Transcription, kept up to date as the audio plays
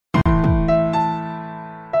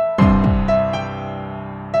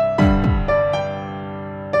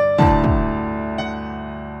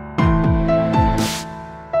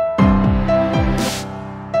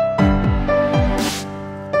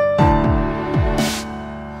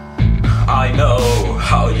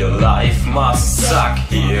life must suck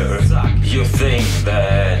here. You think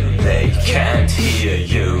that they can't hear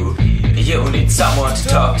you. You need someone to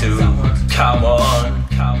talk to. Come on,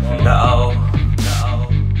 now.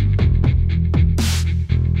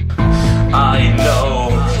 I know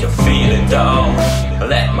you're feeling down.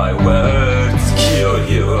 Let my words cure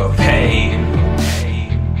your pain.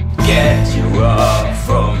 Get you up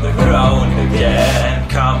from the ground again.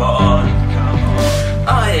 Come on.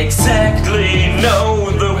 I exactly know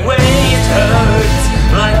the way it hurts.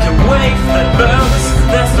 Like a wave that burns.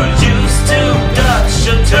 There's no use to dodge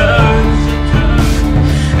or turn.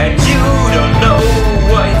 And you don't know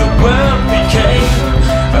why the world became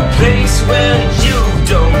a place where you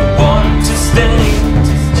don't want to stay.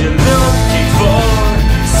 You're looking for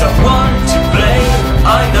someone to blame,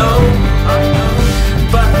 I know.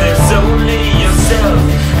 But there's only yourself.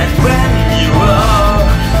 And when you are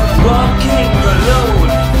walking alone,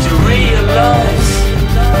 you realize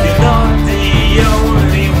you're not the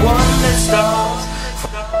only one that stops.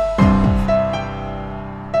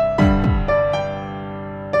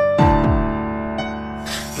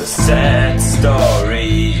 The sad story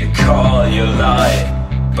you call your life,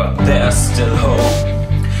 but there's still hope.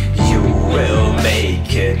 You will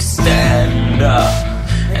make it. Stand up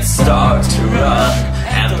and start to run,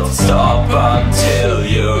 and don't stop until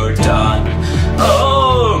you're done.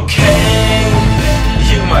 Okay,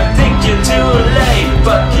 you might think you're too late,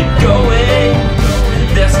 but keep going.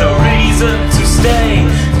 There's no reason to stay.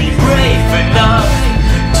 Be brave enough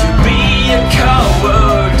to be a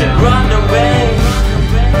coward and run away.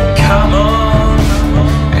 Come on.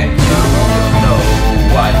 And you don't know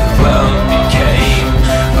why the world became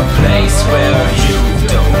a place where you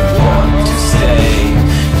don't want to stay.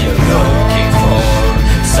 You're looking for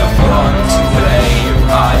someone to blame,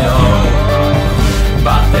 I know.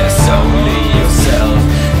 But there's only yourself.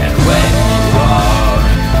 And when you are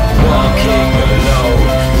walking alone,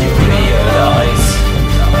 you realize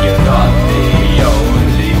you're not the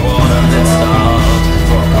only one that's not.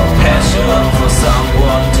 For compassion, for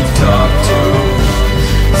someone to talk to,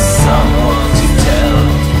 someone to tell.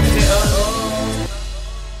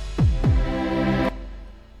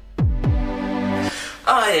 I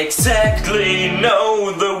exactly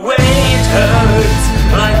know the way it hurts.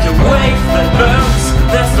 Like a wave that burns.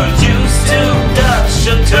 There's no use to dodge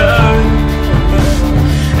or turn.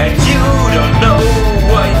 And you don't know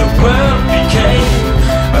why the world became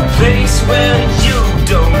a place where you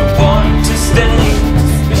don't want to stay.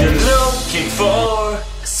 You're looking for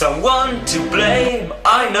someone to blame,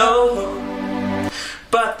 I know.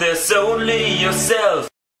 But there's only yourself.